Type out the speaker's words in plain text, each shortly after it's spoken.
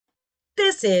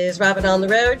This is Robin on the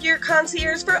Road, your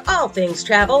concierge for all things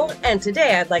travel, and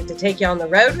today I'd like to take you on the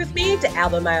road with me to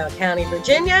Albemarle County,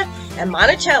 Virginia, and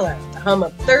Monticello, the home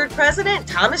of 3rd President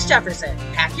Thomas Jefferson.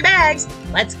 Pack your bags,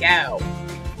 let's go!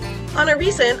 On a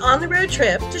recent on-the-road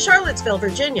trip to Charlottesville,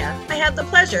 Virginia, I had the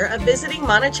pleasure of visiting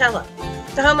Monticello,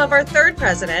 the home of our 3rd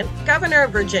President, Governor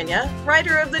of Virginia,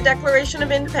 writer of the Declaration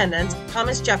of Independence,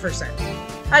 Thomas Jefferson.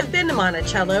 I've been to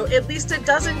Monticello at least a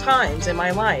dozen times in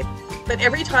my life, but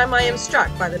every time I am struck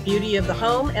by the beauty of the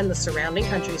home and the surrounding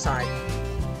countryside.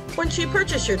 Once you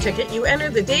purchase your ticket, you enter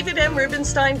the David M.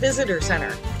 Rubenstein Visitor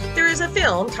Center. There is a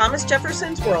film, Thomas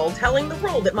Jefferson's World, telling the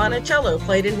role that Monticello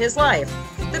played in his life.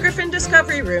 The Griffin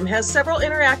Discovery Room has several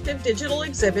interactive digital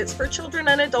exhibits for children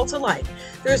and adults alike.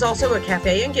 There is also a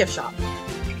cafe and gift shop.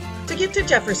 To get to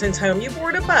Jefferson's home, you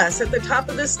board a bus at the top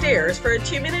of the stairs for a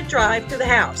 2-minute drive to the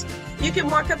house. You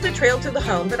can walk up the trail to the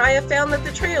home, but I have found that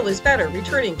the trail is better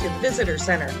returning to the visitor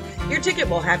center. Your ticket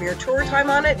will have your tour time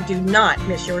on it. Do not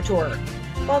miss your tour.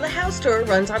 While the house tour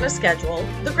runs on a schedule,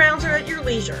 the grounds are at your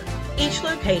leisure. Each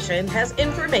location has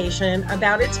information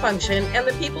about its function and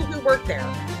the people who work there.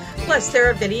 Plus, there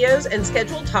are videos and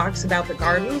scheduled talks about the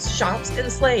gardens, shops,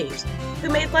 and slaves who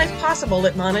made life possible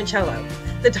at Monticello.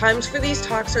 The times for these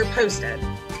talks are posted.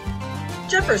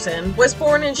 Jefferson was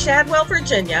born in Shadwell,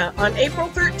 Virginia on April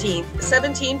 13,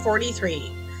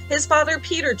 1743. His father,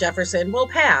 Peter Jefferson, will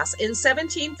pass in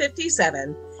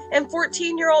 1757, and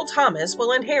 14-year-old Thomas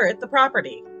will inherit the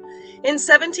property. In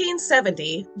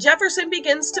 1770, Jefferson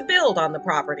begins to build on the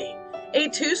property, a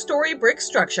 2-story brick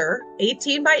structure,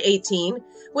 18 by 18,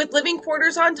 with living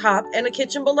quarters on top and a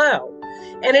kitchen below.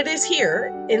 And it is here,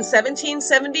 in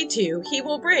 1772, he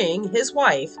will bring his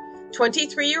wife,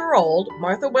 23-year-old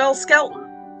Martha Wells Skelton.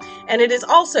 And it is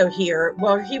also here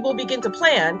where he will begin to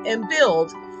plan and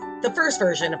build the first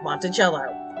version of Monticello.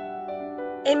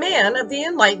 A man of the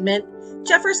Enlightenment,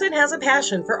 Jefferson has a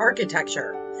passion for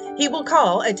architecture. He will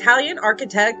call Italian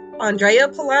architect Andrea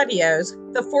Palladio's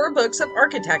The 4 Books of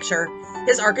Architecture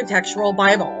his architectural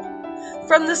Bible.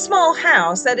 From the small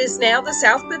house that is now the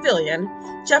South Pavilion,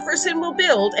 Jefferson will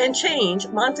build and change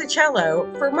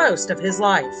Monticello for most of his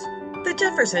life. The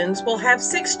Jeffersons will have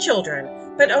 6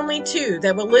 children, but only 2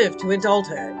 that will live to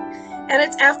adulthood. And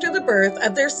it's after the birth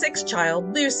of their 6th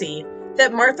child, Lucy,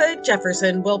 that Martha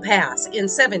Jefferson will pass in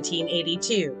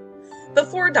 1782.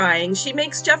 Before dying, she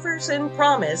makes Jefferson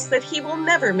promise that he will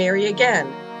never marry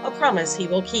again, a promise he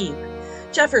will keep.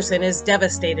 Jefferson is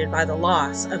devastated by the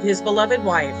loss of his beloved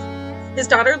wife. His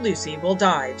daughter Lucy will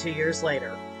die 2 years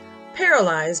later.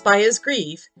 Paralyzed by his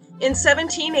grief, in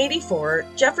 1784,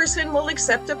 Jefferson will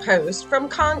accept a post from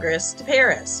Congress to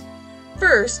Paris.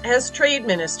 First as trade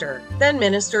minister, then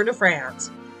minister to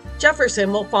France.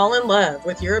 Jefferson will fall in love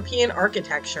with European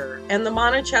architecture, and the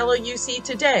Monticello you see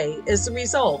today is the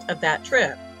result of that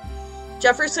trip.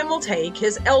 Jefferson will take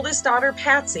his eldest daughter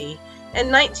Patsy and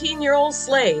 19-year-old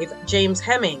slave James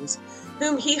Hemmings,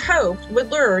 whom he hoped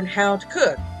would learn how to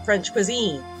cook French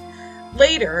cuisine.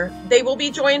 Later, they will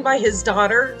be joined by his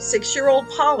daughter, 6-year-old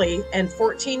Polly, and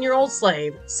 14-year-old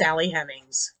slave Sally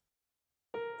Hemmings.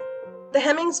 The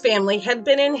Hemmings family had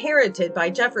been inherited by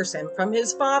Jefferson from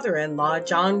his father-in-law,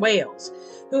 John Wales,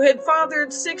 who had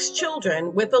fathered 6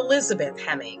 children with Elizabeth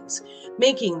Hemmings,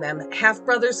 making them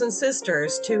half-brothers and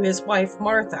sisters to his wife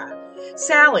Martha.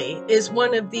 Sally is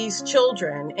one of these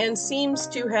children and seems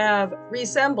to have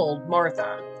resembled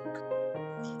Martha.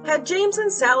 Had James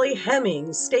and Sally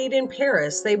Hemmings stayed in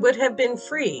Paris, they would have been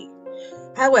free.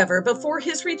 However, before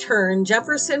his return,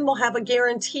 Jefferson will have a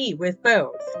guarantee with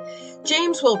both.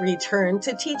 James will return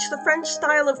to teach the French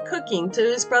style of cooking to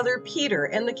his brother Peter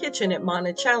in the kitchen at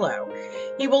Monticello.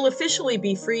 He will officially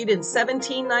be freed in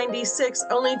 1796,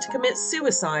 only to commit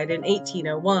suicide in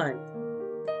 1801.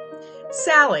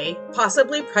 Sally,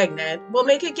 possibly pregnant, will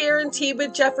make a guarantee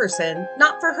with Jefferson,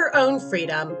 not for her own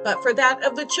freedom, but for that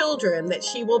of the children that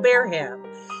she will bear him.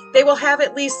 They will have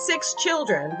at least 6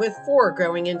 children, with 4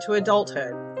 growing into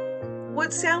adulthood.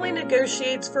 What Sally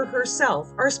negotiates for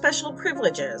herself are special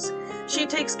privileges. She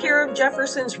takes care of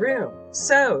Jefferson's room,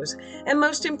 sews, and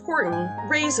most important,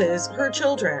 raises her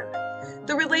children.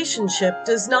 The relationship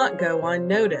does not go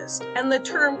unnoticed, and the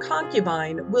term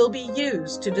concubine will be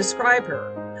used to describe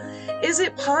her. Is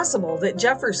it possible that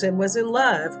Jefferson was in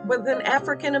love with an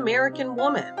African-American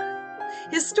woman?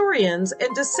 Historians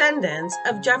and descendants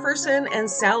of Jefferson and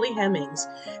Sally Hemmings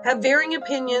have varying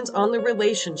opinions on the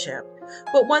relationship,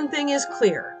 but one thing is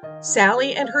clear: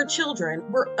 Sally and her children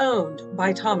were owned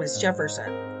by Thomas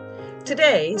Jefferson.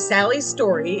 Today, Sally's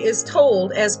story is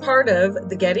told as part of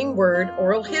the Getting Word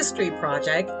Oral History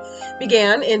Project,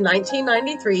 began in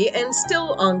 1993 and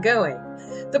still ongoing.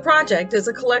 The project is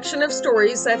a collection of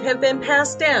stories that have been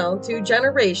passed down through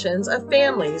generations of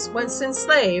families once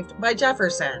enslaved by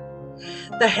Jefferson.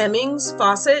 The Hemmings,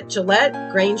 Fawcett,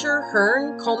 Gillette, Granger,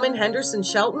 Hearn, Coleman, Henderson,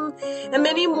 Shelton, and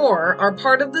many more are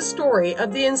part of the story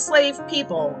of the enslaved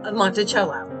people of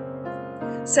Monticello.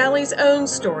 Sally's own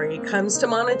story comes to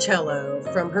Monticello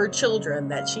from her children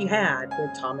that she had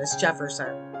with Thomas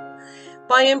Jefferson.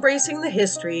 By embracing the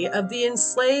history of the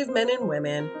enslaved men and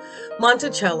women,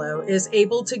 Monticello is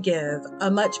able to give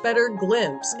a much better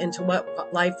glimpse into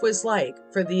what life was like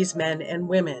for these men and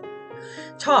women.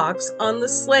 Talks on the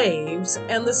slaves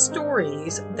and the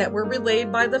stories that were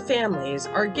relayed by the families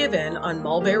are given on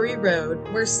Mulberry Row,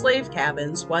 where slave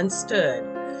cabins once stood.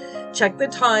 Check the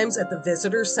times at the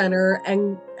Visitor Center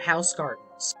and House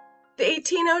Gardens. The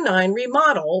 1809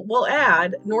 remodel will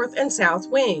add north and south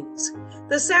wings.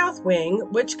 The south wing,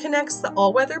 which connects the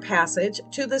all-weather passage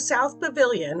to the south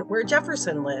pavilion where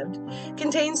Jefferson lived,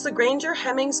 contains the Granger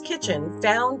Hemmings kitchen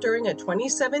found during a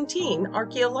 2017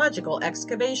 archaeological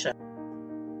excavation.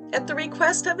 At the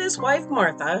request of his wife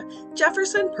Martha,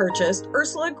 Jefferson purchased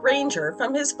Ursula Granger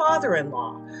from his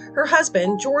father-in-law. Her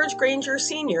husband, George Granger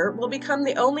Sr., will become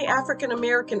the only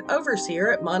African-American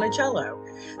overseer at Monticello.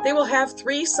 They will have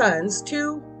 3 sons,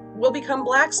 2 will become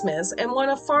blacksmiths and 1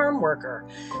 a farm worker.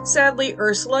 Sadly,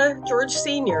 Ursula, George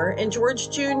Sr., and George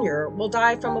Jr. will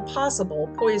die from a possible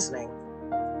poisoning.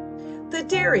 The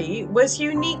dairy was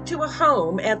unique to a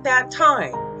home at that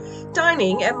time.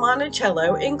 Dining at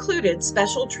Monticello included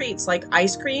special treats like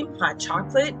ice cream, hot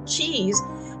chocolate, cheese,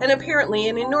 and apparently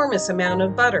an enormous amount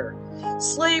of butter.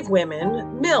 Slave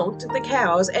women milked the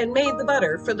cows and made the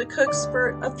butter for the cooks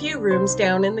for a few rooms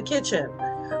down in the kitchen.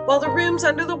 While the rooms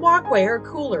under the walkway are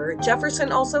cooler,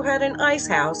 Jefferson also had an ice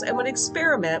house and would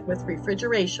experiment with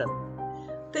refrigeration.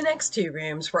 The next 2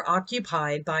 rooms were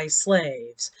occupied by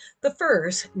slaves. The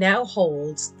first now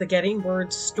holds the Getting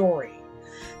Word story.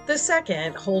 The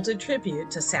second holds a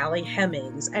tribute to Sally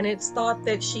Hemmings, and it's thought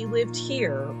that she lived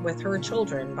here with her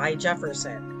children by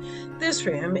Jefferson. This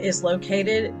room is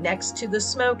located next to the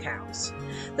smokehouse.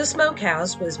 The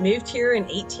smokehouse was moved here in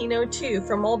 1802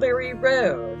 from Mulberry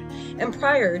Row, and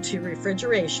prior to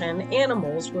refrigeration,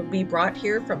 animals would be brought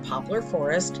here from Poplar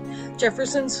Forest,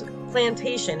 Jefferson's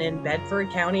plantation in Bedford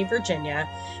County, Virginia,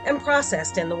 and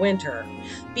processed in the winter.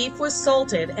 Beef was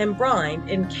salted and brined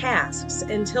in casks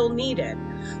until needed.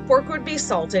 Pork would be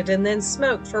salted and then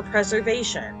smoked for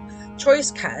preservation.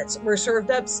 Choice cuts were served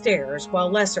upstairs,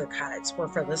 while lesser cuts were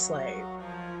for the slave.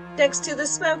 Next to the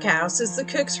smokehouse is the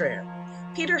cook's room.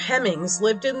 Peter Hemmings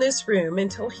lived in this room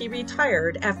until he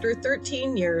retired after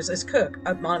 13 years as cook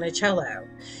at Monticello.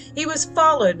 He was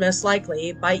followed most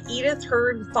likely by Edith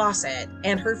Hearn Fawcett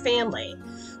and her family.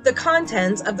 The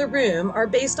contents of the room are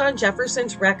based on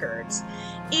Jefferson's records.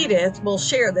 Edith will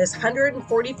share this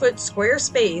 140-foot square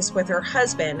space with her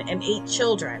husband and 8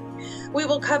 children. We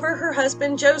will cover her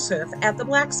husband Joseph at the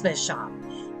blacksmith shop.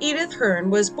 Edith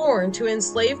Hearn was born to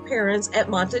enslaved parents at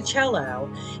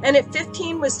Monticello, and at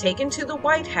 15 was taken to the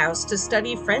White House to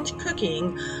study French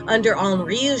cooking under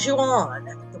Henri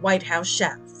Jouan, the White House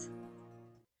chef.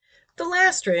 The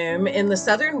last room in the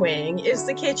southern wing is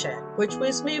the kitchen, which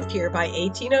was moved here by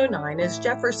 1809 as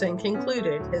Jefferson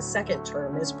concluded his second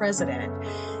term as president.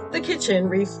 The kitchen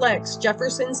reflects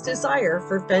Jefferson's desire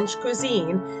for French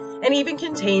cuisine and even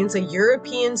contains a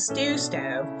European stew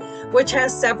stove, which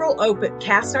has several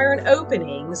cast iron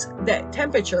openings that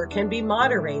temperature can be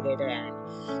moderated in.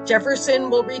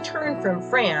 Jefferson will return from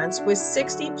France with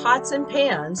 60 pots and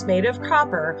pans made of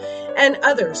copper and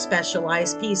other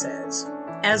specialized pieces.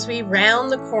 As we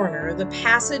round the corner, the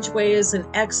passageway is an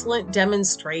excellent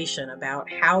demonstration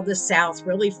about how the South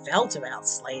really felt about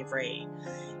slavery.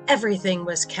 Everything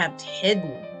was kept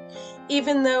hidden,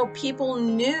 even though people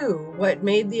knew what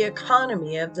made the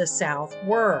economy of the South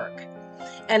work.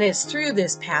 And it's through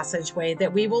this passageway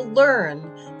that we will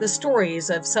learn the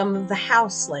stories of some of the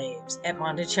house slaves at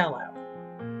Monticello.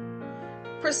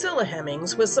 Priscilla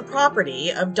Hemmings was the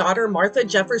property of daughter Martha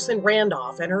Jefferson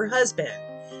Randolph and her husband.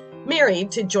 Married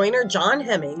to joiner John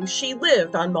Hemmings, she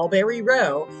lived on Mulberry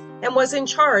Row and was in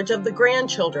charge of the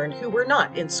grandchildren who were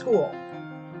not in school.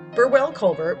 Burwell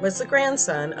Colbert was the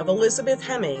grandson of Elizabeth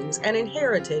Hemmings and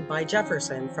inherited by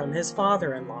Jefferson from his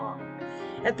father-in-law.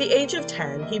 At the age of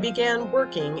 10, he began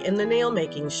working in the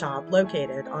nail-making shop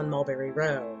located on Mulberry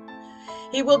Row.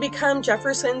 He will become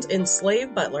Jefferson's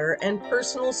enslaved butler and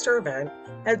personal servant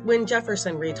when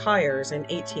Jefferson retires in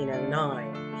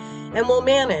 1809. And will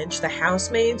manage the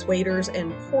housemaids, waiters,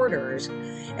 and porters,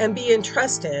 and be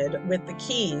entrusted with the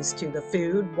keys to the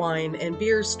food, wine, and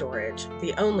beer storage,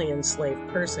 the only enslaved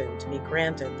person to be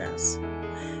granted this.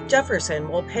 Jefferson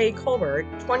will pay Colbert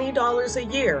 $20 a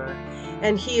year,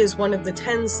 and he is one of the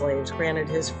 10 slaves granted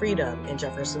his freedom in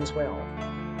Jefferson's will.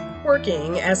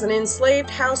 Working as an enslaved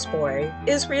houseboy,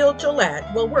 Israel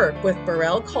Gillette will work with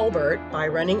Burrell Colbert by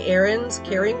running errands,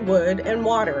 carrying wood and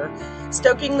water,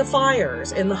 stoking the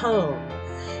fires in the home.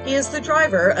 He is the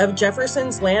driver of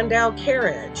Jefferson's Landau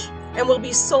carriage and will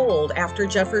be sold after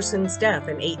Jefferson's death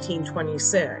in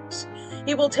 1826.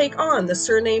 He will take on the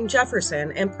surname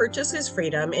Jefferson and purchase his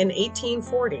freedom in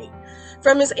 1840.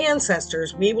 From his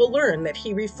ancestors, we will learn that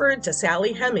he referred to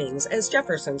Sally Hemmings as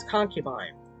Jefferson's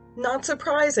concubine. Not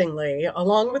surprisingly,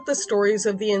 along with the stories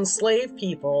of the enslaved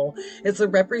people, is the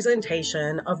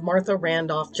representation of Martha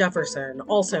Randolph Jefferson,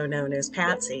 also known as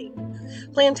Patsy.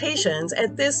 Plantations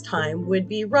at this time would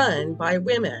be run by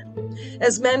women,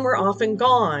 as men were often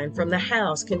gone from the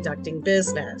house conducting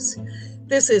business.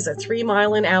 This is a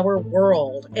 3-mile-an-hour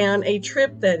world, and a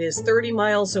trip that is 30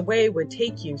 miles away would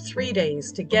take you 3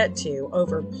 days to get to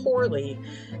over poorly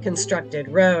constructed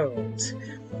roads.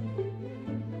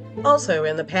 Also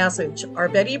in the passage are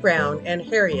Betty Brown and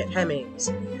Harriet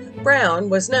Hemmings. Brown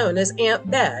was known as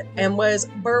Aunt Bet and was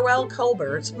Burwell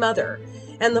Colbert's mother,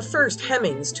 and the first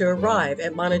Hemmings to arrive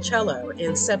at Monticello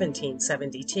in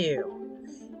 1772.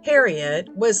 Harriet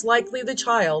was likely the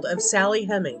child of Sally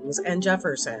Hemmings and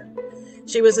Jefferson.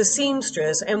 She was a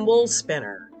seamstress and wool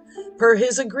spinner. Per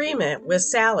his agreement with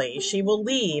Sally, she will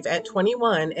leave at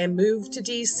 21 and move to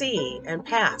D.C. and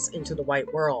pass into the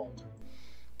white world.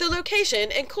 The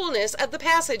location and coolness of the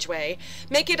passageway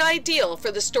make it ideal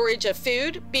for the storage of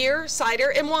food, beer, cider,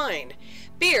 and wine.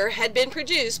 Beer had been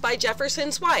produced by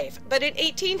Jefferson's wife, but in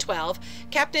 1812,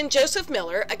 Captain Joseph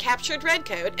Miller, a captured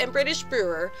redcoat and British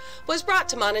brewer, was brought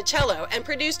to Monticello and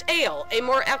produced ale, a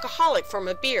more alcoholic form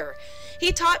of beer.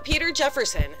 He taught Peter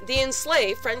Jefferson, the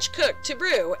enslaved French cook, to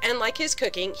brew, and like his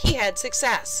cooking, he had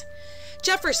success.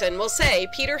 Jefferson will say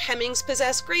Peter Hemmings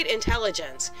possessed great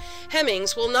intelligence.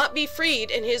 Hemmings will not be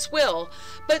freed in his will,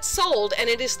 but sold, and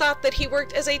it is thought that he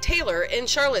worked as a tailor in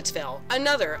Charlottesville,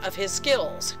 another of his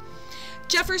skills.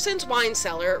 Jefferson's wine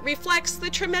cellar reflects the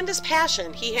tremendous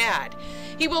passion he had.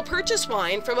 He will purchase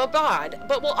wine from abroad,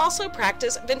 but will also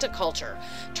practice viticulture,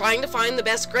 trying to find the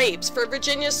best grapes for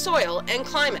Virginia's soil and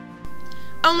climate.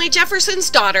 Only Jefferson's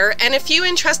daughter and a few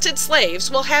entrusted slaves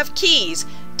will have keys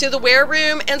to the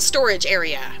wareroom and storage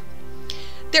area.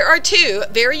 There are 2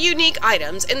 very unique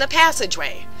items in the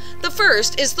passageway. The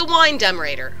first is the wine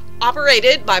dumerator,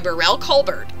 operated by Burrell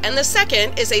Colbert, and the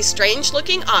second is a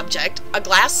strange-looking object, a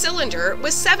glass cylinder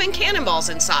with 7 cannonballs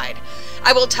inside.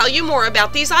 I will tell you more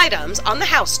about these items on the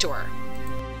house tour.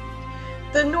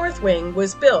 The North Wing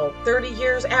was built 30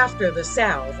 years after the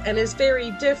South and is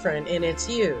very different in its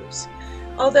use.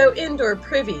 Although indoor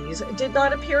privies did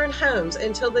not appear in homes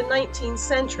until the 19th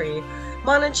century,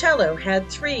 Monticello had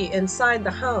 3 inside the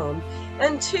home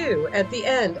and 2 at the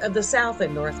end of the South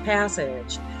and North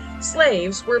Passage.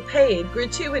 Slaves were paid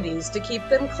gratuities to keep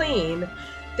them clean.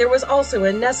 There was also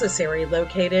a necessary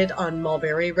located on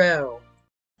Mulberry Row.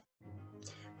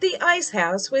 The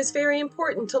icehouse was very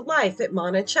important to life at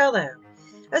Monticello.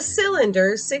 A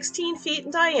cylinder 16 feet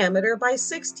in diameter by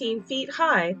 16 feet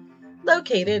high,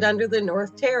 located under the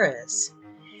North Terrace.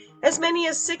 As many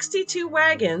as 62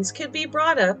 wagons could be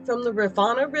brought up from the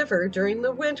Rivanna River during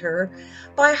the winter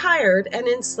by hired and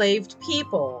enslaved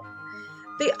people.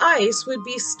 The ice would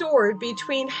be stored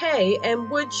between hay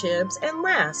and wood chips and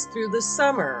last through the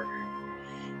summer.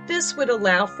 This would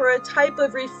allow for a type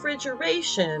of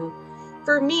refrigeration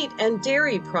for meat and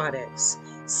dairy products.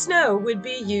 Snow would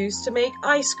be used to make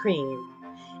ice cream.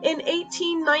 In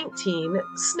 1819,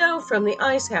 snow from the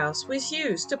icehouse was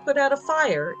used to put out a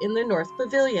fire in the North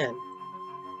Pavilion.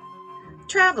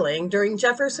 Traveling during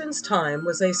Jefferson's time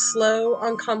was a slow,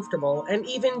 uncomfortable, and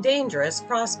even dangerous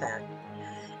prospect.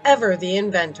 Ever the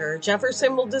inventor,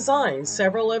 Jefferson will design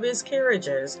several of his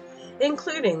carriages,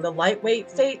 including the lightweight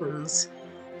phaetons.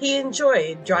 He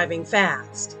enjoyed driving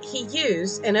fast. He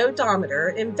used an odometer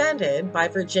invented by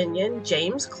Virginian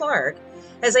James Clark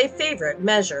as a favorite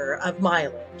measure of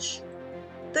mileage.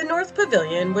 The North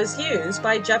Pavilion was used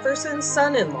by Jefferson's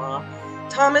son-in-law,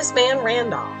 Thomas Van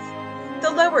Randolph. The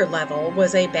lower level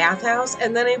was a bathhouse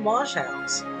and then a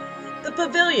washhouse. The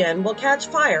pavilion will catch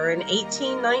fire in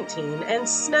 1819, and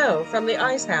snow from the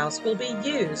icehouse will be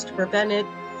used to prevent it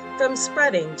from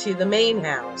spreading to the main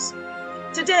house.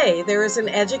 Today, there is an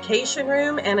education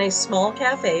room and a small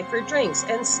cafe for drinks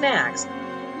and snacks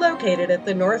located at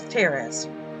the North Terrace.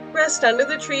 Rest under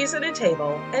the trees at a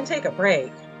table and take a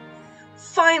break.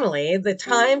 Finally, the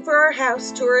time for our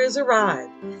house tour has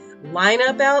arrived. Line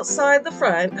up outside the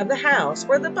front of the house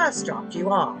where the bus dropped you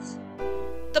off.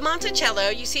 The Monticello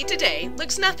you see today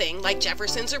looks nothing like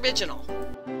Jefferson's original.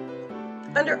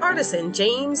 Under artisan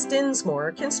James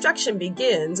Dinsmore, construction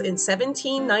begins in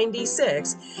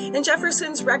 1796, and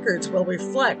Jefferson's records will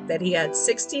reflect that he had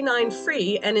 69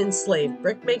 free and enslaved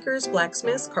brickmakers,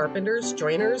 blacksmiths, carpenters,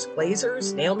 joiners,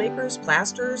 glazers, nailmakers,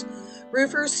 plasterers,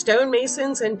 roofers,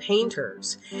 stonemasons, and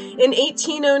painters. In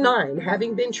 1809,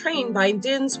 having been trained by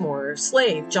Dinsmore,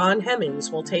 slave John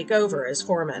Hemmings will take over as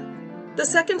foreman. The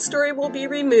second story will be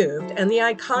removed and the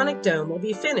iconic dome will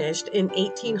be finished in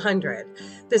 1800.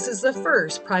 This is the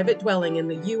first private dwelling in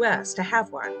the U.S. to have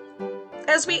one.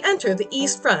 As we enter the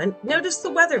east front, notice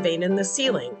the weather vane in the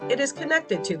ceiling. It is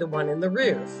connected to the one in the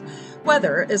roof.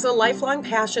 Weather is a lifelong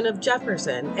passion of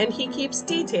Jefferson, and he keeps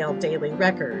detailed daily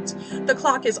records. The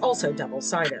clock is also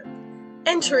double-sided.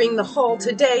 Entering the hall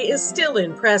today is still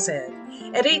impressive.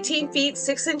 At 18 feet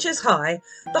 6 inches high,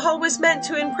 the hall was meant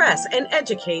to impress and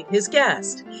educate his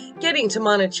guest. Getting to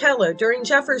Monticello during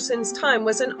Jefferson's time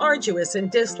was an arduous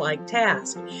and disliked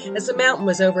task, as the mountain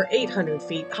was over 800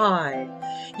 feet high.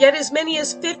 Yet as many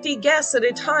as 50 guests at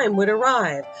a time would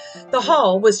arrive. The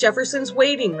hall was Jefferson's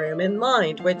waiting room and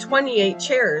lined with 28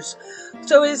 chairs,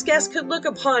 so his guests could look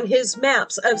upon his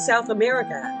maps of South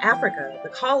America, Africa, the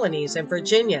colonies, and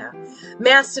Virginia,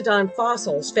 mastodon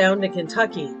fossils found in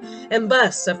Kentucky, and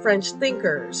busts of French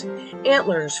thinkers,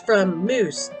 antlers from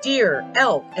moose, deer,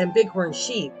 elk, and bighorn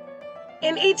sheep.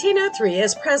 In 1803,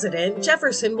 as president,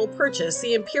 Jefferson will purchase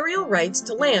the imperial rights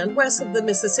to land west of the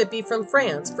Mississippi from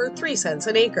France for 3 cents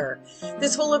an acre.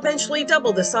 This will eventually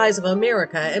double the size of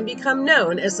America and become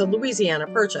known as the Louisiana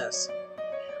Purchase.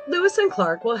 Lewis and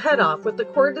Clark will head off with the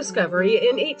core discovery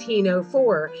in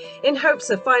 1804 in hopes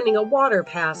of finding a water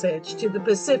passage to the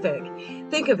Pacific.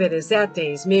 Think of it as that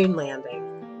day's moon landing.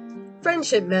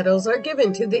 Friendship medals are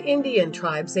given to the Indian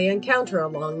tribes they encounter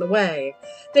along the way.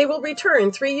 They will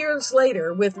return 3 years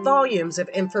later with volumes of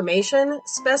information,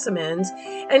 specimens,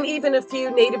 and even a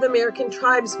few Native American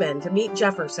tribesmen to meet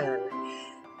Jefferson.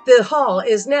 The hall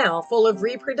is now full of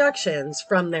reproductions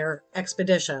from their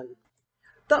expedition.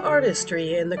 The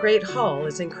artistry in the Great Hall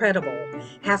is incredible.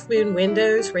 Half-moon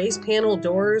windows, raised panel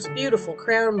doors, beautiful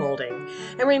crown molding.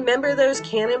 And remember those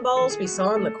cannonballs we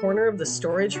saw in the corner of the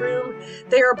storage room?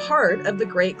 They are part of the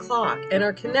Great Clock and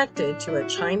are connected to a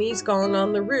Chinese gong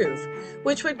on the roof,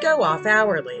 which would go off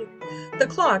hourly. The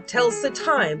clock tells the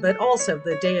time, but also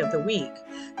the day of the week.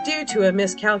 Due to a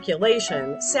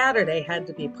miscalculation, Saturday had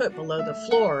to be put below the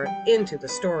floor into the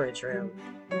storage room.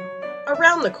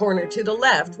 Around the corner to the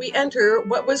left, we enter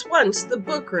what was once the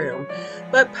book room,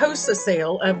 but post the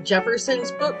sale of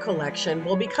Jefferson's book collection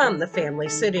will become the family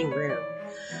sitting room.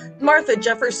 Martha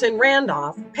Jefferson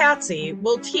Randolph, Patsy,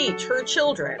 will teach her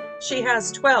children. She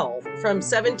has 12 from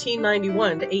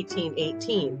 1791 to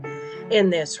 1818 in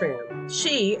this room.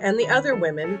 She and the other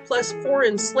women, plus 4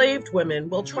 enslaved women,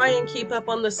 will try and keep up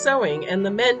on the sewing and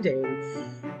the mending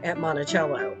at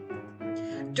Monticello.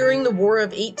 During the War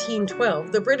of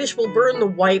 1812, the British will burn the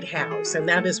White House, and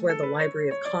that is where the Library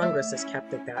of Congress is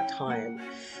kept at that time.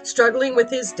 Struggling with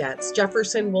his debts,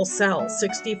 Jefferson will sell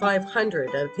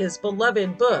 6,500 of his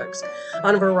beloved books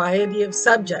on a variety of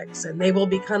subjects, and they will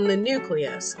become the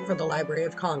nucleus for the Library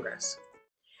of Congress.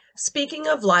 Speaking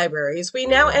of libraries, we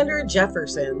now enter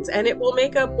Jefferson's, and it will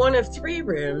make up one of 3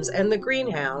 rooms and the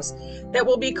greenhouse that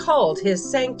will be called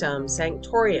his Sanctum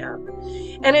Sanctorum.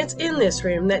 And it's in this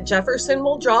room that Jefferson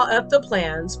will draw up the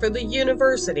plans for the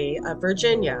University of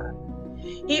Virginia.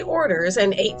 He orders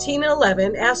an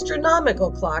 1811 astronomical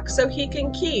clock so he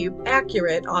can keep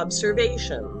accurate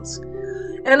observations.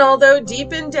 And although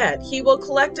deep in debt, he will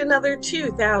collect another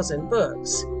 2,000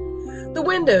 books. The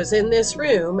windows in this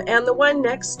room and the one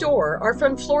next door are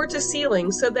from floor to ceiling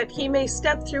so that he may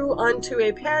step through onto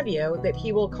a patio that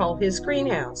he will call his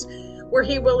greenhouse, where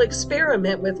he will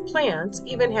experiment with plants,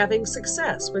 even having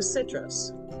success with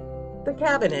citrus. The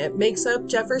cabinet makes up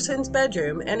Jefferson's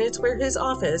bedroom, and it's where his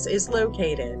office is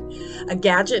located. A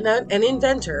gadget nut and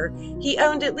inventor, he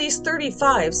owned at least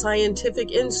 35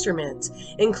 scientific instruments,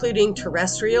 including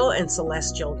terrestrial and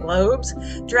celestial globes,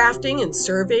 drafting and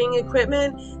surveying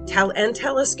equipment, and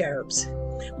telescopes.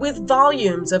 With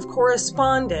volumes of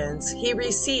correspondence, he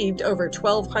received over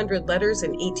 1,200 letters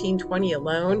in 1820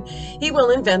 alone. He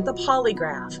will invent the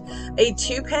polygraph, a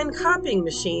 2-pen copying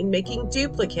machine making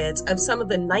duplicates of some of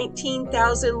the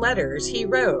 19,000 letters he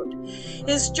wrote.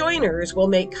 His joiners will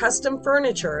make custom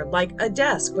furniture like a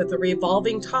desk with a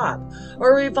revolving top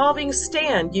or a revolving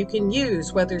stand you can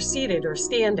use whether seated or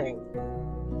standing.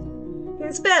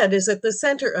 His bed is at the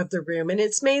center of the room, and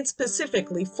it's made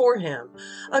specifically for him.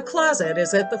 A closet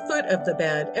is at the foot of the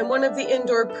bed, and one of the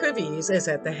indoor privies is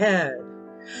at the head.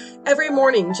 Every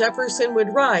morning, Jefferson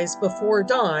would rise before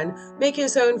dawn, make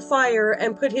his own fire,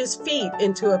 and put his feet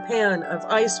into a pan of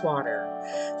ice water.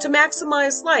 To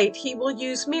maximize light, he will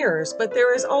use mirrors, but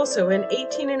there is also an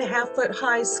 18.5-foot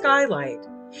high skylight.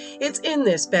 It's in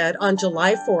this bed on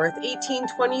July 4th,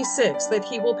 1826, that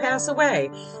he will pass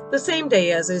away, the same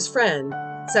day as his friend,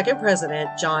 second President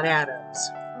John Adams.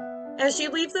 As you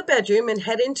leave the bedroom and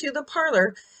head into the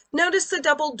parlor, notice the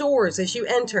double doors as you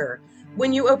enter.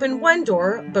 When you open one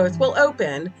door, both will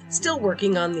open, still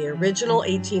working on the original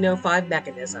 1805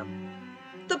 mechanism.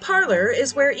 The parlor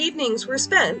is where evenings were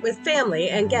spent with family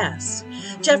and guests.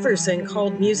 Jefferson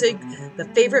called music the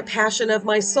favorite passion of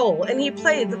my soul, and he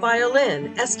played the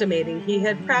violin, estimating he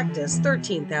had practiced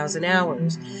 13,000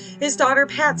 hours. His daughter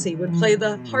Patsy would play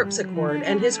the harpsichord,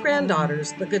 and his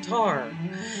granddaughters the guitar.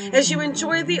 As you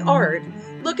enjoy the art,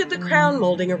 look at the crown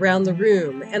molding around the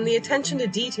room and the attention to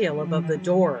detail above the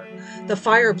door, the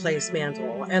fireplace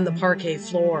mantel, and the parquet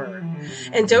floor.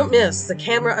 And don't miss the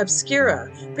camera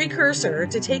obscura, precursor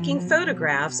to taking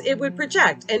photographs. It would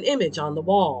project an image on the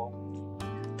wall.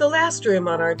 The last room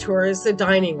on our tour is the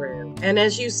dining room, and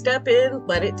as you step in,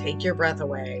 let it take your breath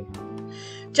away.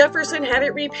 Jefferson had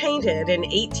it repainted in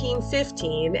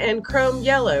 1815, and chrome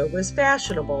yellow was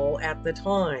fashionable at the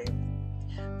time.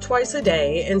 Twice a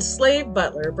day, enslaved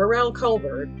butler Burrell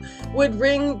Colbert would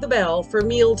ring the bell for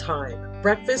mealtime.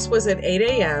 Breakfast was at 8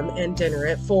 a.m. and dinner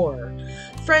at 4.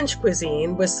 French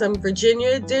cuisine with some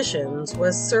Virginia additions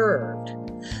was served.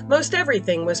 Most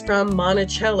everything was from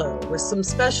Monticello, with some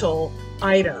special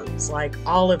items like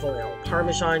olive oil,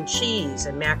 Parmesan cheese,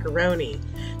 and macaroni,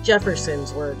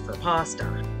 Jefferson's word for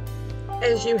pasta.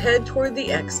 As you head toward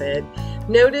the exit,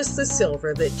 notice the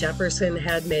silver that Jefferson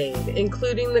had made,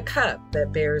 including the cup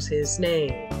that bears his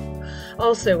name.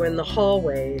 Also in the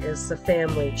hallway is the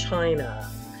family china.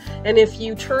 And if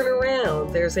you turn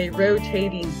around, there's a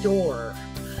rotating door,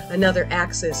 another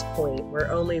access point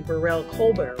where only Burrell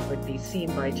Colbert would be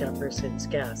seen by Jefferson's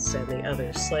guests, and the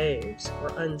other slaves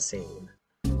were unseen.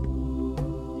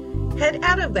 Head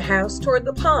out of the house toward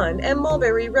the pond and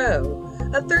Mulberry Row,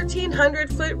 a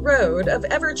 1,300-foot road of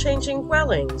ever-changing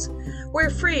dwellings, where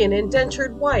free and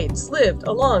indentured whites lived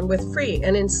along with free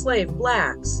and enslaved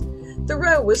blacks. The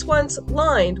row was once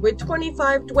lined with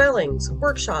 25 dwellings,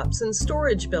 workshops, and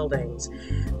storage buildings.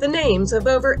 The names of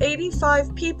over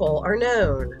 85 people are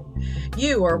known.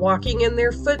 You are walking in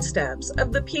their footsteps,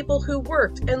 of the people who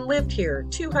worked and lived here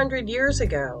 200 years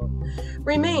ago.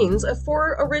 Remains of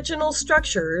 4 original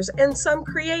structures and some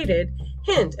created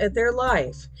hint at their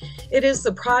life. It is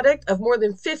the product of more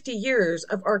than 50 years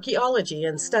of archaeology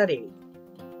and study.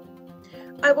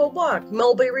 I will walk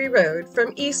Mulberry Road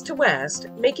from east to west,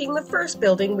 making the first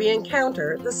building we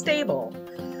encounter the stable.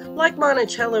 Like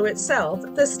Monticello itself,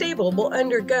 the stable will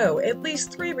undergo at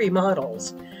least 3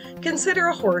 remodels. Consider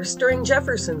a horse during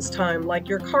Jefferson's time like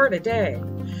your car today.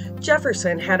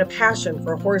 Jefferson had a passion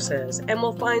for horses and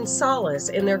will find solace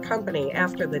in their company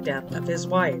after the death of his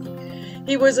wife.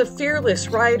 He was a fearless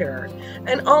rider,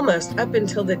 and almost up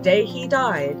until the day he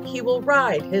died, he will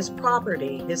ride his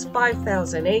property, his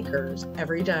 5,000 acres,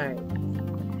 every day.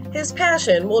 His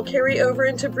passion will carry over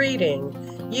into breeding,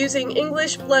 using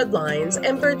English bloodlines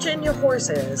and Virginia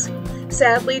horses.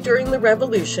 Sadly, during the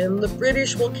Revolution, the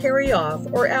British will carry off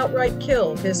or outright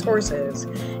kill his horses.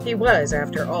 He was,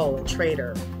 after all, a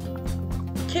traitor.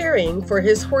 Caring for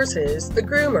his horses, the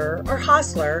groomer or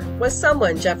hostler was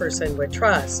someone Jefferson would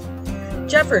trust.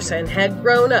 Jefferson had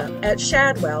grown up at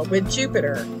Shadwell with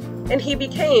Jupiter, and he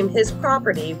became his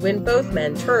property when both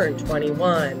men turned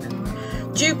 21.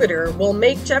 Jupiter will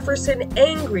make Jefferson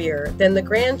angrier than the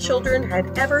grandchildren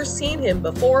had ever seen him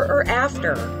before or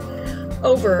after,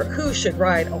 over who should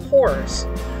ride a horse,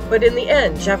 but in the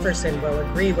end Jefferson will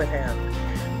agree with him.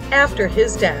 After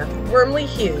his death, Wormley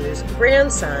Hughes,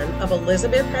 grandson of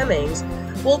Elizabeth Hemmings,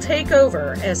 will take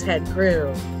over as head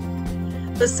groom.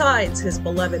 Besides his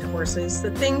beloved horses,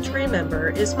 the thing to remember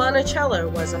is Monticello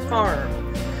was a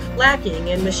farm. Lacking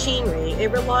in machinery, it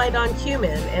relied on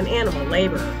human and animal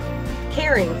labor.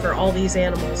 Caring for all these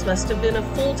animals must have been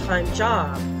a full-time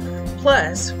job,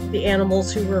 plus the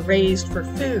animals who were raised for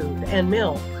food and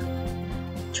milk.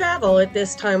 Travel at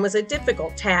this time was a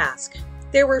difficult task.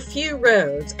 There were few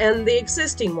roads, and the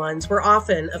existing ones were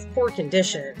often of poor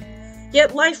condition.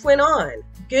 Yet life went on.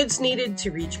 Goods needed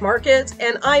to reach markets,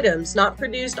 and items not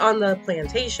produced on the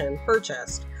plantation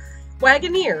purchased.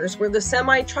 Wagoneers were the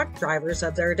semi-truck drivers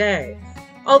of their day.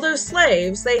 Although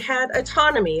slaves, they had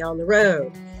autonomy on the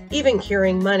road, even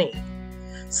carrying money.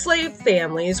 Slave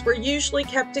families were usually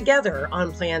kept together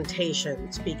on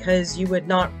plantations because you would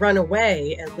not run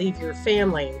away and leave your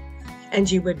family, and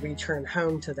you would return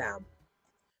home to them.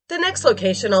 The next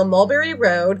location on Mulberry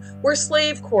Road were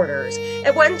slave quarters.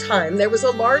 At one time, there was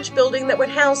a large building that would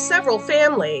house several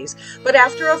families, but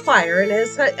after a fire and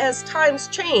as times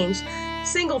changed,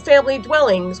 single-family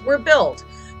dwellings were built.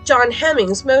 John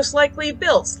Hemmings most likely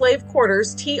built slave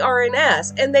quarters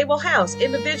TR&S, and they will house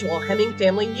individual Hemming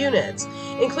family units,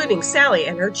 including Sally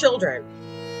and her children.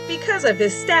 Because of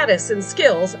his status and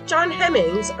skills, John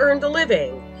Hemmings earned a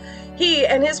living. He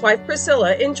and his wife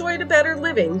Priscilla enjoyed a better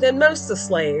living than most of the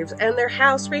slaves, and their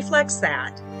house reflects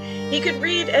that. He could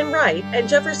read and write, and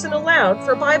Jefferson allowed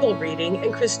for Bible reading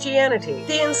and Christianity.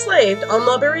 The enslaved on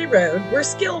Mulberry Road were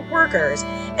skilled workers,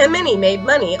 and many made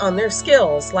money on their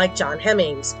skills, like John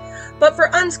Hemmings. But for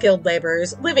unskilled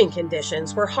laborers, living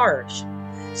conditions were harsh.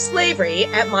 Slavery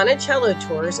at Monticello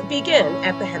tours begin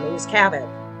at the Hemmings cabin.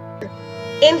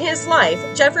 In his life,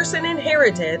 Jefferson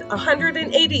inherited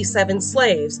 187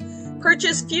 slaves,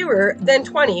 purchased fewer than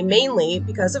 20 mainly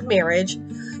because of marriage,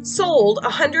 sold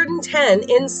 110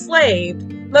 enslaved,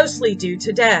 mostly due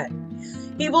to debt.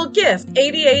 He will gift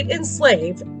 88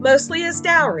 enslaved, mostly as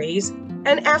dowries,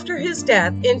 and after his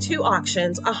death in 2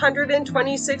 auctions,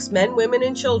 126 men, women,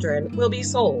 and children will be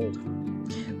sold.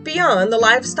 Beyond the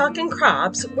livestock and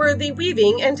crops were the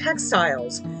weaving and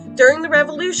textiles. During the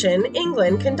Revolution,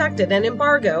 England conducted an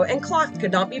embargo and cloth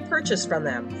could not be purchased from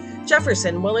them.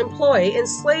 Jefferson will employ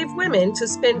enslaved women to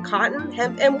spin cotton,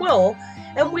 hemp, and wool,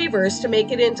 and weavers to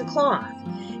make it into cloth.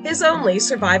 His only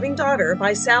surviving daughter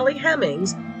by Sally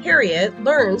Hemmings, Harriet,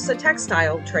 learns the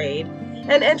textile trade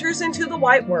and enters into the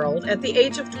white world at the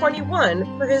age of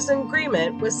 21 for his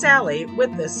agreement with Sally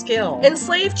with this skill.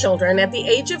 Enslaved children at the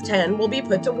age of 10 will be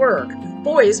put to work,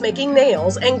 boys making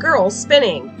nails and girls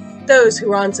spinning. Those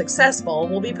who are unsuccessful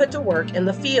will be put to work in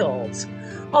the fields.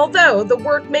 Although the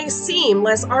work may seem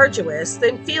less arduous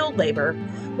than field labor,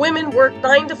 women work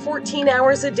 9 to 14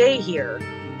 hours a day here.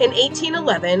 In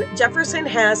 1811, Jefferson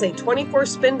has a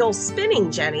 24-spindle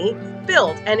spinning jenny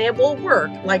built, and it will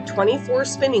work like 24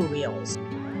 spinning wheels.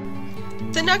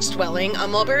 The next dwelling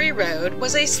on Mulberry Road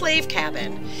was a slave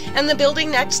cabin, and the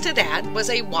building next to that was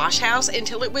a wash house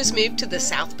until it was moved to the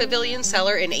South Pavilion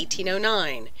cellar in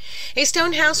 1809. A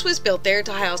stone house was built there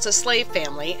to house a slave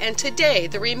family, and today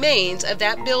the remains of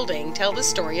that building tell the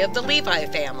story of the Levy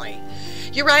family.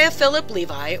 Uriah Philip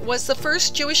Levy was the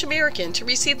first Jewish American to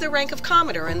receive the rank of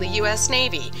Commodore in the U.S.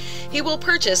 Navy. He will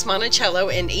purchase Monticello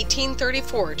in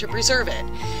 1834 to preserve it.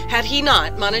 Had he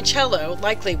not, Monticello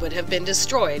likely would have been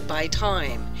destroyed by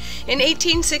time. In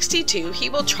 1862, he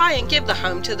will try and give the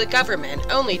home to the government,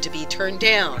 only to be turned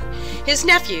down. His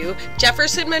nephew,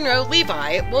 Jefferson Monroe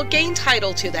Levy, will gain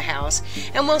title to the house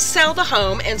and will sell the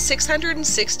home and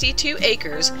 662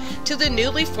 acres to the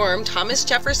newly formed Thomas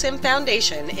Jefferson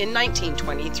Foundation in 1923.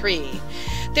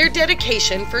 Their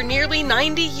dedication for nearly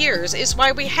 90 years is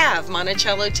why we have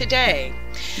Monticello today.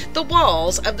 The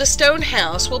walls of the stone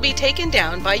house will be taken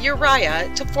down by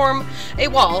Uriah to form a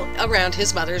wall around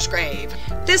his mother's grave.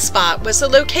 This spot was the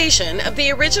location of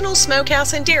the original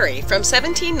smokehouse and dairy from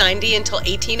 1790 until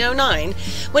 1809,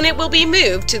 when it will be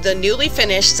moved to the newly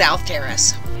finished South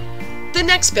Terrace. The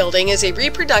next building is a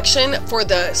reproduction for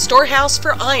the storehouse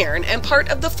for iron and part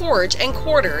of the forge and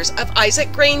quarters of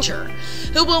Isaac Granger,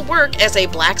 who will work as a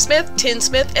blacksmith,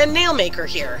 tinsmith, and nailmaker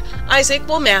here. Isaac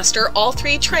will master all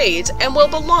 3 trades and will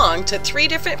belong to 3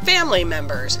 different family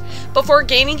members before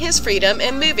gaining his freedom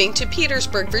and moving to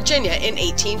Petersburg, Virginia in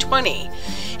 1820.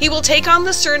 He will take on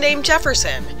the surname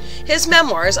Jefferson. His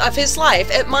memoirs of his life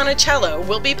at Monticello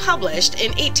will be published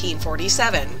in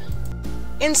 1847.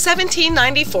 In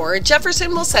 1794,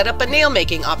 Jefferson will set up a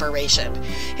nail-making operation.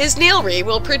 His nailery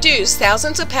will produce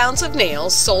thousands of pounds of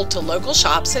nails sold to local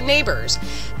shops and neighbors.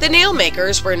 The nail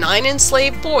makers were 9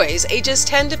 enslaved boys ages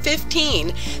 10 to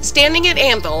 15, standing at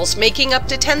anvils making up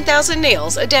to 10,000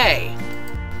 nails a day.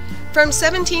 From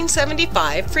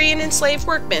 1775, free and enslaved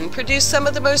workmen produced some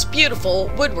of the most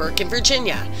beautiful woodwork in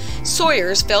Virginia.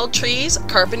 Sawyers felled trees,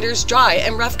 carpenters dry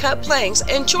and rough-cut planks,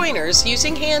 and joiners,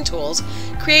 using hand tools,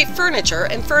 create furniture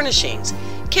and furnishings,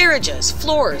 carriages,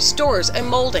 floors, doors, and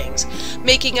moldings,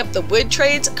 making up the wood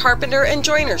trades, carpenter, and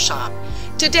joiner shop.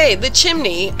 Today, the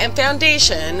chimney and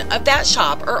foundation of that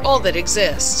shop are all that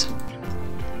exists.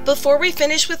 Before we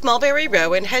finish with Mulberry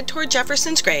Row and head toward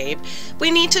Jefferson's grave, we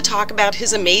need to talk about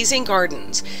his amazing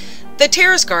gardens. The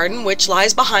terrace garden, which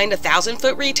lies behind a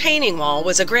 1,000-foot retaining wall,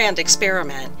 was a grand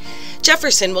experiment.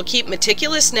 Jefferson will keep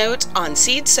meticulous notes on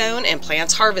seeds sown and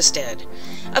plants harvested.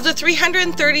 Of the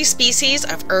 330 species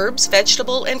of herbs,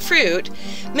 vegetable, and fruit,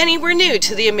 many were new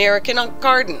to the American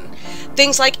garden.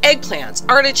 Things like eggplants,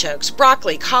 artichokes,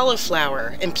 broccoli,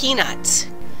 cauliflower, and peanuts.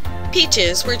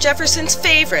 Peaches were Jefferson's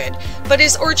favorite, but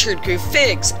his orchard grew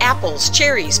figs, apples,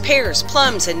 cherries, pears,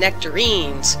 plums, and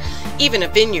nectarines, even a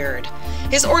vineyard.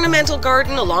 His ornamental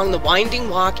garden along the winding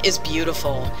walk is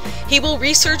beautiful. He will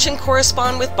research and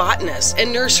correspond with botanists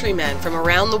and nurserymen from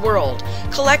around the world,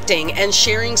 collecting and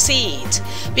sharing seeds.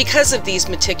 Because of these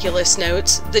meticulous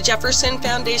notes, the Jefferson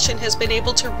Foundation has been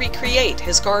able to recreate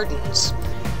his gardens.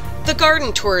 The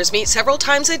garden tours meet several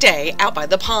times a day out by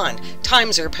the pond.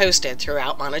 Times are posted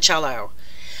throughout Monticello.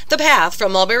 The path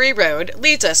from Mulberry Row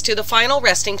leads us to the final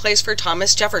resting place for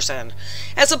Thomas Jefferson.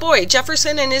 As a boy,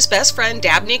 Jefferson and his best friend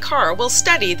Dabney Carr will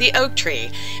study the oak tree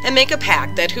and make a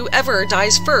pact that whoever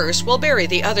dies first will bury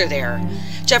the other there.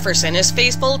 Jefferson is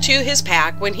faithful to his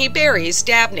pact when he buries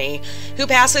Dabney, who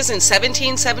passes in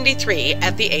 1773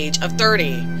 at the age of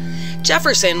 30.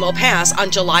 Jefferson will pass on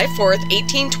July 4,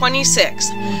 1826,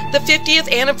 the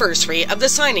 50th anniversary of the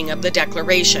signing of the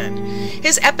Declaration.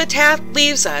 His epitaph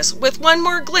leaves us with one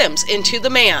more glimpse into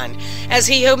the man, as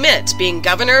he omits being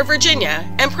Governor of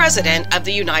Virginia and President of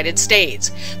the United States.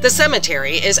 The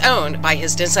cemetery is owned by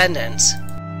his descendants.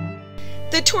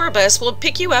 The tour bus will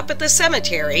pick you up at the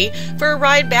cemetery for a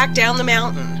ride back down the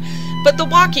mountain, but the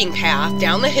walking path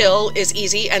down the hill is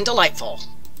easy and delightful.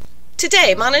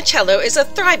 Today, Monticello is a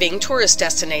thriving tourist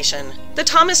destination. The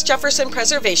Thomas Jefferson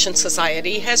Preservation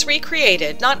Society has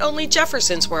recreated not only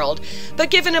Jefferson's world,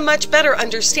 but given a much better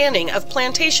understanding of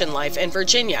plantation life in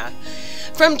Virginia.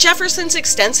 From Jefferson's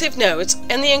extensive notes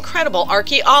and the incredible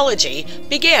archaeology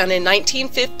began in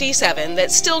 1957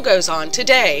 that still goes on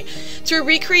today, through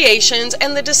recreations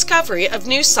and the discovery of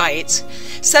new sites,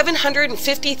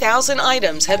 750,000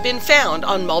 items have been found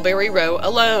on Mulberry Row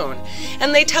alone,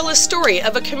 and they tell a story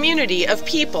of a community of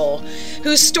people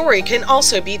whose story can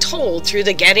also be told through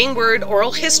the Getting Word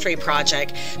Oral History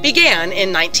Project began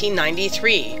in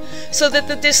 1993, so that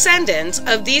the descendants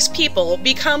of these people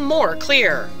become more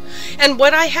clear. And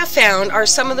what I have found are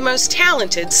some of the most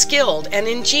talented, skilled, and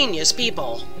ingenious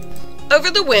people. Over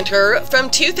the winter, from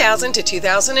 2000 to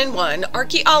 2001,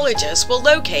 archaeologists will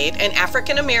locate an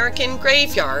African American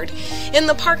graveyard in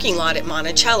the parking lot at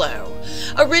Monticello.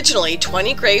 Originally,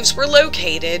 20 graves were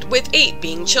located, with 8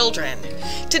 being children.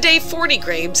 Today, 40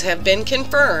 graves have been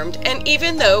confirmed, and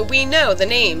even though we know the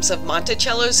names of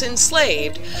Monticello's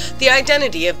enslaved, the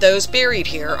identity of those buried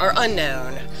here are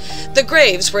unknown. The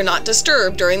graves were not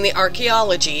disturbed during the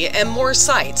archaeology, and more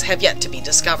sites have yet to be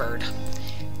discovered.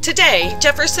 Today,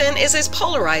 Jefferson is as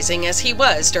polarizing as he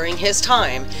was during his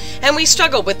time, and we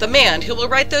struggle with the man who will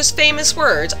write those famous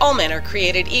words, "All men are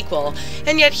created equal,"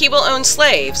 and yet he will own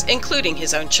slaves, including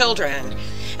his own children.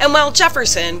 And while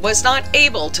Jefferson was not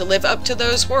able to live up to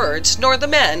those words, nor the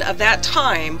men of that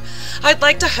time, I'd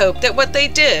like to hope that what they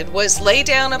did was lay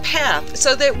down a path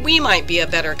so that we might be a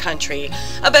better country,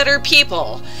 a better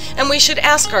people, and we should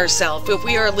ask ourselves if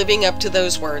we are living up to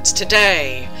those words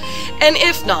today. And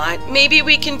if not, maybe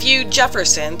we can view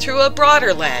Jefferson through a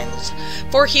broader lens,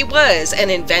 for he was an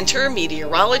inventor,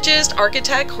 meteorologist,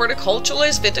 architect,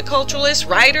 horticulturalist, viticulturalist,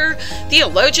 writer,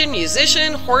 theologian,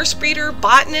 musician, horse breeder,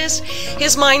 botanist.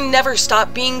 His mind never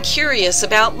stopped being curious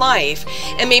about life,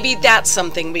 and maybe that's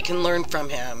something we can learn from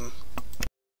him.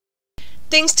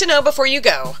 Things to know before you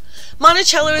go.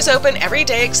 Monticello is open every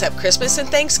day except Christmas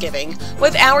and Thanksgiving,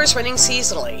 with hours running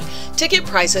seasonally. Ticket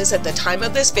prices at the time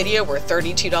of this video were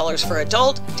 $32 for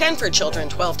adult, $10 for children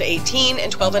 12 to 18,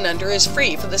 and 12 and under is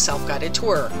free for the self-guided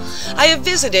tour. I have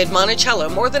visited Monticello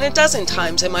more than a dozen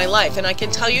times in my life, and I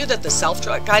can tell you that the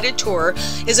self-guided tour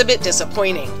is a bit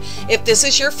disappointing. If this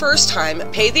is your first time,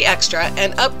 pay the extra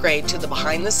and upgrade to the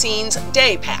behind-the-scenes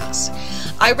day pass.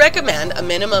 I recommend a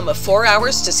minimum of 4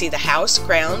 hours to see the house,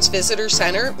 grounds, visitor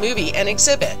center, movie, and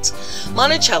exhibits.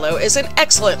 Monticello is an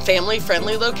excellent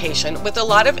family-friendly location with a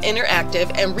lot of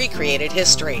interactive and recreated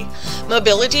history.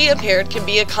 Mobility impaired can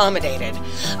be accommodated.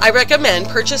 I recommend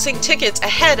purchasing tickets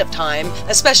ahead of time,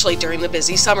 especially during the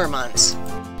busy summer months.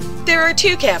 There are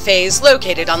 2 cafes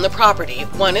located on the property,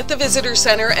 one at the visitor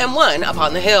center and one up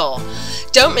on the hill.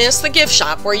 Don't miss the gift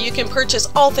shop where you can purchase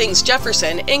all things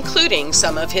Jefferson, including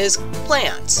some of his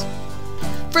plants.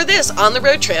 For this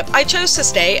on-the-road trip, I chose to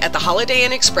stay at the Holiday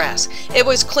Inn Express. It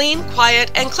was clean,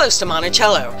 quiet, and close to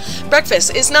Monticello.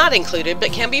 Breakfast is not included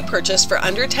but can be purchased for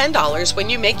under $10 when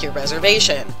you make your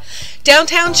reservation.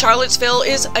 Downtown Charlottesville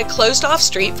is a closed-off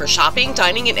street for shopping,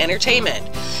 dining, and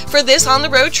entertainment. For this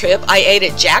on-the-road trip, I ate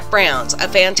at Jack Brown's, a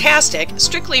fantastic,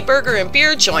 strictly burger and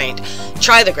beer joint.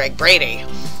 Try the Greg Brady.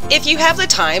 If you have the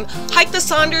time, hike the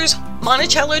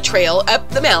Monticello Trail up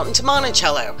the mountain to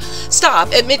Monticello.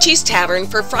 Stop at Michie's Tavern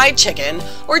for fried chicken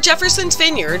or Jefferson's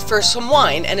Vineyard for some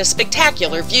wine and a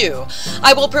spectacular view.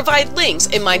 I will provide links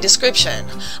in my description.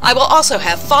 I will also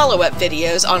have follow-up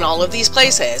videos on all of these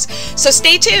places, so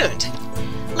stay tuned.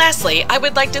 Lastly, I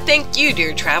would like to thank you,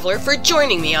 dear traveler, for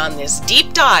joining me on this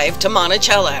deep dive to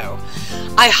Monticello.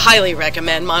 I highly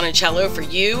recommend Monticello for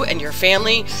you and your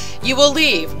family. You will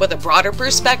leave with a broader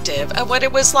perspective of what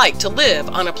it was like to live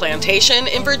on a plantation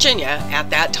in Virginia at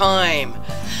that time.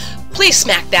 Please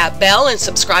smack that bell and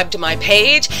subscribe to my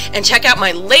page, and check out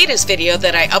my latest video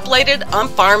that I uploaded on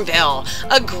Farmville,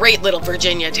 a great little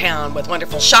Virginia town with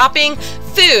wonderful shopping,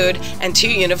 food, and 2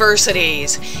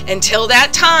 universities. Until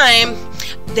that time,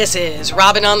 this is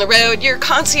Robin on the Road, your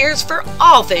concierge for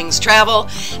all things travel,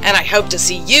 and I hope to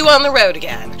see you on the road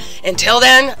again. Until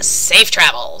then, safe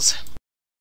travels.